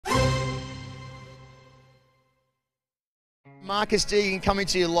Marcus Deegan coming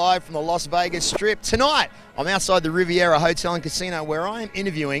to you live from the Las Vegas Strip. Tonight, I'm outside the Riviera Hotel and Casino where I am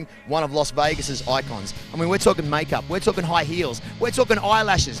interviewing one of Las Vegas's icons. I mean, we're talking makeup, we're talking high heels, we're talking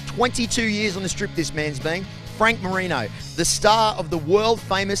eyelashes. 22 years on the Strip this man's been. Frank Marino, the star of the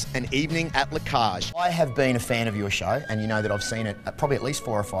world-famous An Evening at La Cage. I have been a fan of your show, and you know that I've seen it probably at least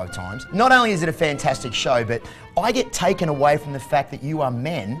 4 or 5 times. Not only is it a fantastic show, but I get taken away from the fact that you are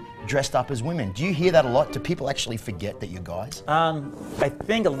men dressed up as women. Do you hear that a lot? Do people actually forget that you're guys? I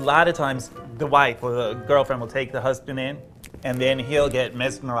think a lot of times the wife or the girlfriend will take the husband in, and then he'll get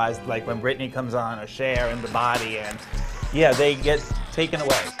mesmerized, like when Britney comes on, or Cher in the body, and yeah, they get taken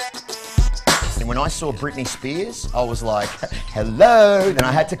away. And when I saw Britney Spears, I was like, hello, then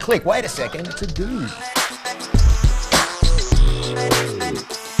I had to click, wait a second, it's a dude.